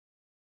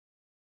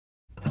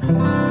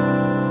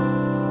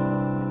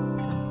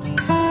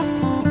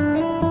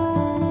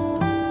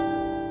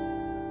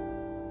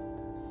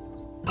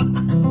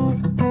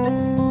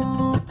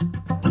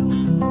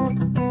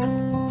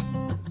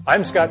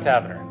I'm Scott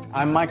Tavener.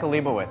 I'm Michael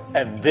Leibowitz.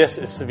 And this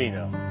is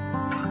Savino.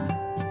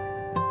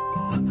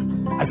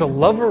 As a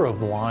lover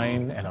of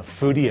wine and a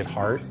foodie at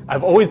heart,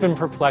 I've always been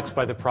perplexed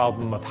by the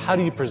problem of how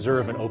do you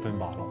preserve an open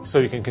bottle so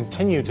you can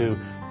continue to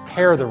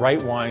pair the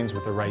right wines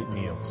with the right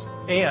meals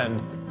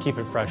and keep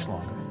it fresh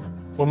longer.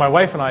 When my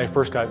wife and I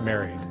first got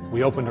married,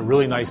 we opened a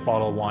really nice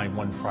bottle of wine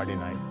one Friday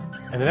night.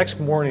 And the next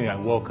morning I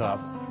woke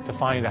up to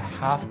find a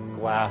half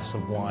glass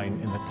of wine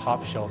in the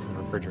top shelf of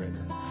the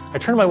refrigerator. I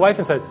turned to my wife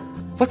and said,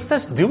 "What's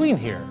this doing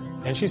here?"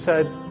 And she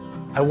said,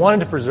 "I wanted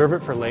to preserve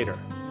it for later."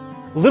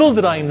 Little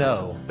did I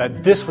know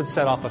that this would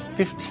set off a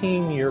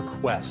 15-year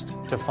quest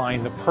to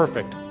find the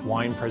perfect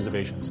wine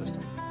preservation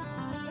system.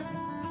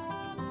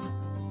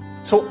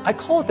 So I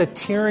call it the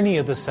tyranny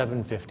of the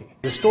 750.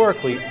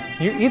 Historically,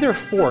 you're either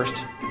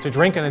forced to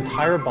drink an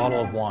entire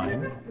bottle of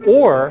wine,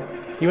 or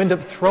you end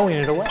up throwing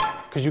it away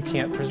because you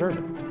can't preserve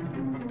it.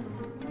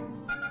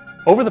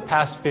 Over the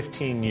past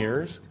 15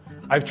 years,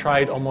 I've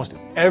tried almost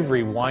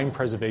every wine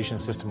preservation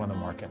system on the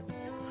market,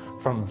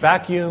 from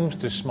vacuums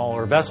to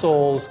smaller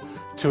vessels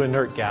to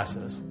inert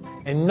gases.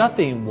 And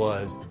nothing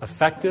was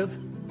effective,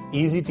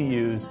 easy to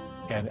use,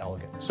 and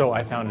elegant. So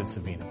I founded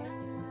Savino.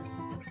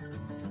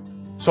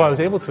 So I was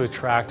able to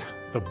attract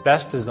the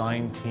best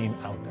design team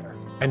out there.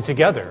 And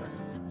together,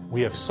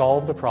 we have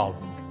solved the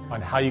problem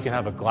on how you can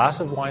have a glass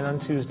of wine on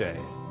Tuesday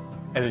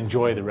and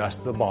enjoy the rest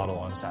of the bottle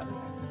on Saturday.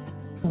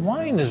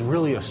 Wine is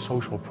really a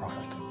social product.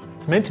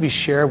 It's meant to be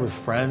shared with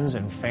friends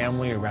and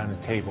family around a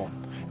table.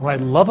 And what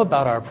I love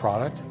about our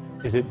product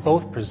is it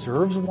both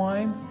preserves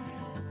wine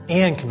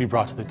and can be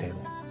brought to the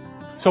table.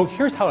 So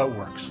here's how it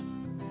works.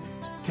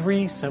 It's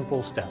 3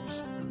 simple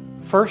steps.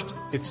 First,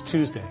 it's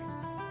Tuesday.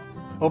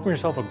 Open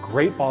yourself a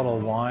great bottle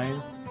of wine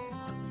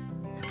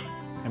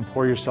and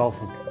pour yourself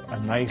a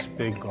nice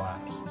big glass.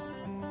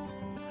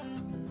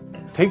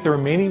 Take the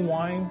remaining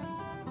wine,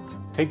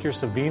 take your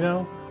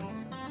Savino,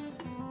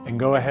 and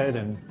go ahead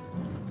and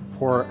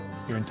pour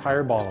your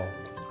entire bottle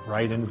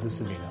right into the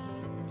Savino.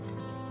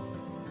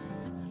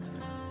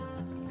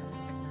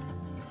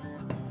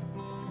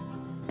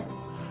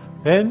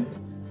 Then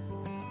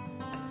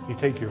you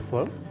take your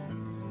float,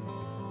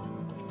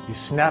 you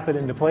snap it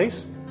into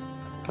place,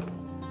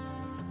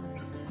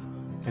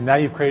 and now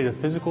you've created a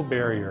physical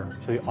barrier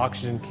so the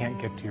oxygen can't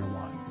get to your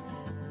wine.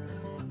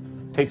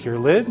 Take your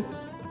lid,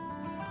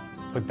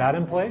 put that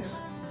in place,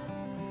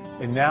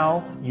 and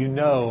now you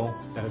know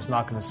that it's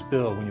not going to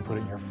spill when you put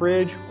it in your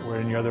fridge or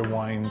in your other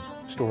wine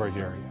storage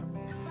area.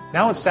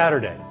 Now it's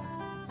Saturday.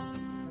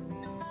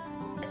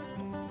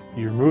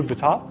 You remove the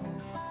top.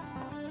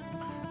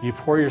 You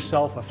pour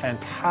yourself a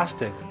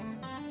fantastic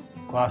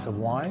glass of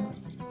wine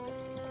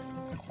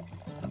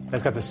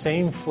that's got the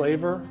same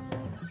flavor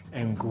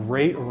and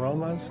great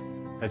aromas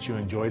that you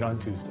enjoyed on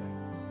Tuesday.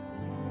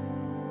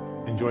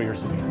 Enjoy your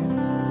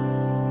Savino.